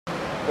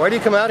Why do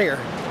you come out here?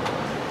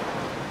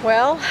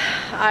 Well,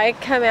 I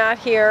come out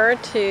here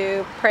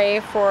to pray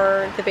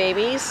for the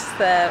babies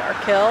that are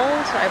killed.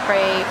 I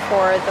pray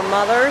for the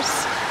mothers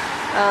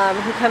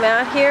who come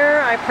out here.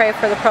 I pray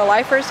for the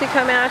pro-lifers who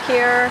come out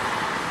here.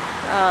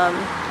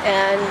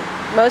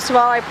 And most of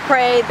all, I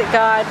pray that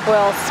God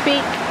will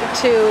speak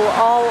to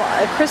all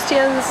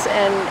Christians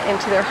and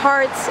to their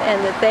hearts,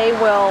 and that they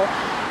will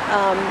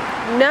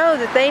know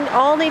that they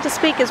all need to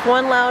speak as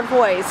one loud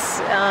voice.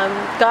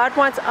 God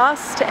wants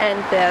us to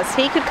end this.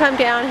 He could come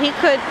down, he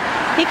could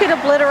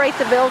obliterate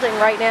the building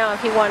right now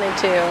if he wanted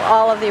to,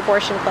 all of the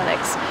abortion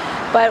clinics.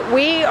 But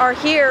we are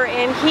here,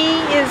 and he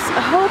is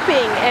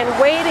hoping and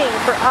waiting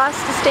for us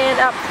to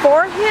stand up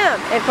for him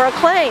and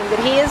proclaim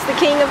that he is the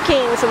King of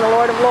Kings and the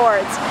Lord of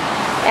Lords,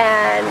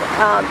 and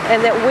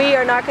that we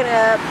are not going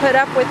to put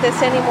up with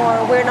this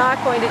anymore. We're not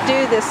going to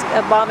do this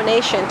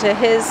abomination to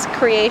his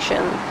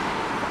creation.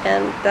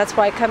 And that's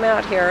why I come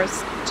out here, is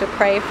to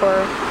pray for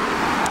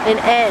an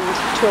end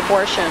to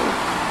abortion.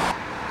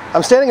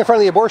 I'm standing in front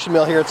of the abortion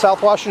mill here at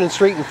South Washington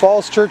Street in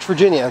Falls Church,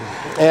 Virginia.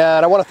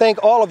 And I want to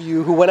thank all of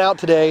you who went out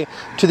today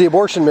to the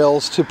abortion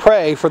mills to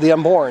pray for the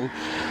unborn.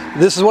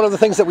 This is one of the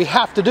things that we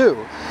have to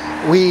do.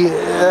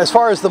 As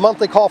far as the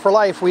monthly call for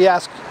life, we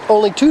ask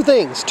only two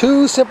things,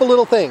 two simple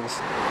little things.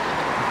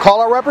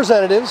 Call our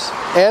representatives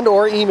and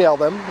or email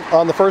them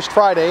on the first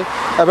Friday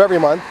of every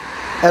month.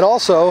 And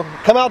also,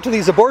 come out to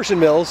these abortion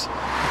mills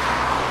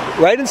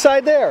right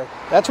inside there.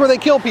 That's where they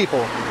kill people.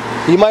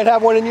 You might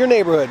have one in your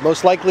neighborhood.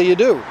 Most likely you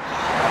do.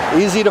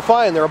 Easy to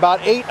find. There are about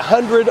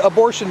 800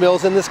 abortion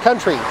mills in this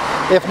country.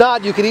 If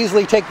not, you could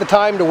easily take the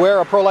time to wear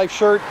a pro-life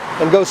shirt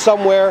and go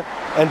somewhere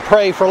and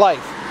pray for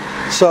life.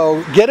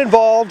 So get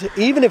involved,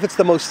 even if it's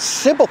the most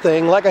simple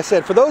thing. Like I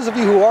said, for those of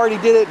you who already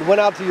did it and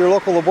went out to your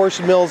local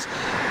abortion mills,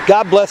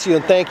 God bless you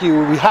and thank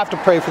you. We have to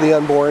pray for the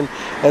unborn.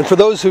 And for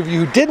those of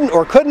you who didn't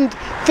or couldn't,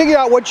 figure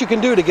out what you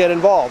can do to get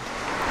involved.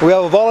 We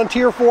have a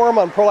volunteer form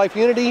on Pro-Life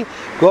Unity.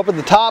 Go up at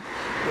the top,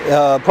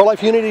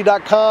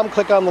 prolifeunity.com,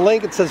 click on the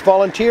link, it says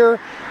volunteer.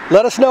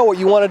 Let us know what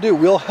you want to do.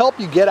 We'll help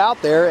you get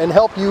out there and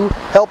help you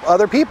help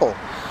other people.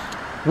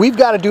 We've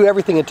got to do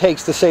everything it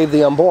takes to save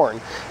the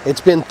unborn.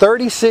 It's been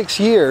 36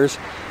 years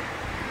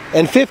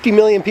and 50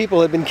 million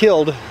people have been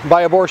killed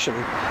by abortion.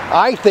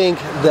 I think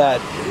that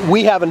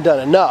we haven't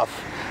done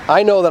enough.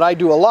 I know that I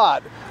do a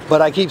lot,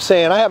 but I keep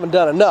saying I haven't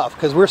done enough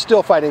because we're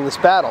still fighting this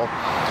battle.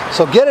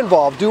 So get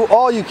involved, do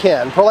all you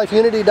can,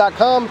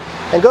 prolifeunity.com,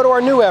 and go to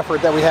our new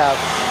effort that we have,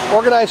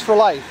 Organize for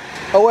Life,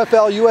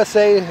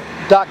 oflusa.com.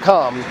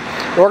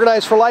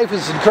 Organize for Life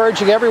is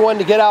encouraging everyone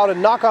to get out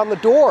and knock on the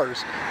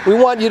doors. We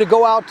want you to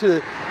go out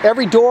to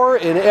every door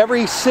in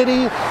every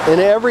city, in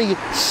every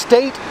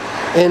state,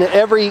 in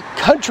every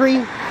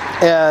country,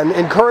 and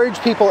encourage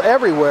people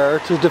everywhere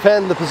to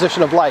defend the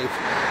position of life.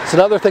 It's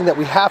another thing that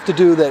we have to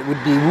do that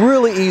would be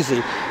really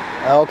easy.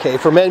 Okay,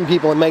 for many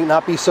people it may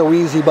not be so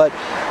easy, but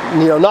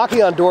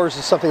knocking on doors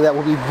is something that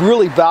will be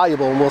really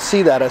valuable, and we'll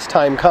see that as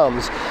time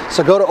comes.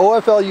 So go to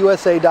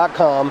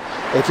oflusa.com.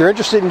 If you're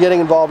interested in getting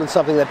involved in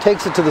something that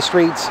takes it to the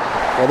streets,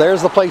 well,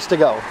 there's the place to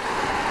go.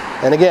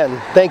 And again,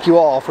 thank you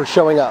all for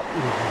showing up.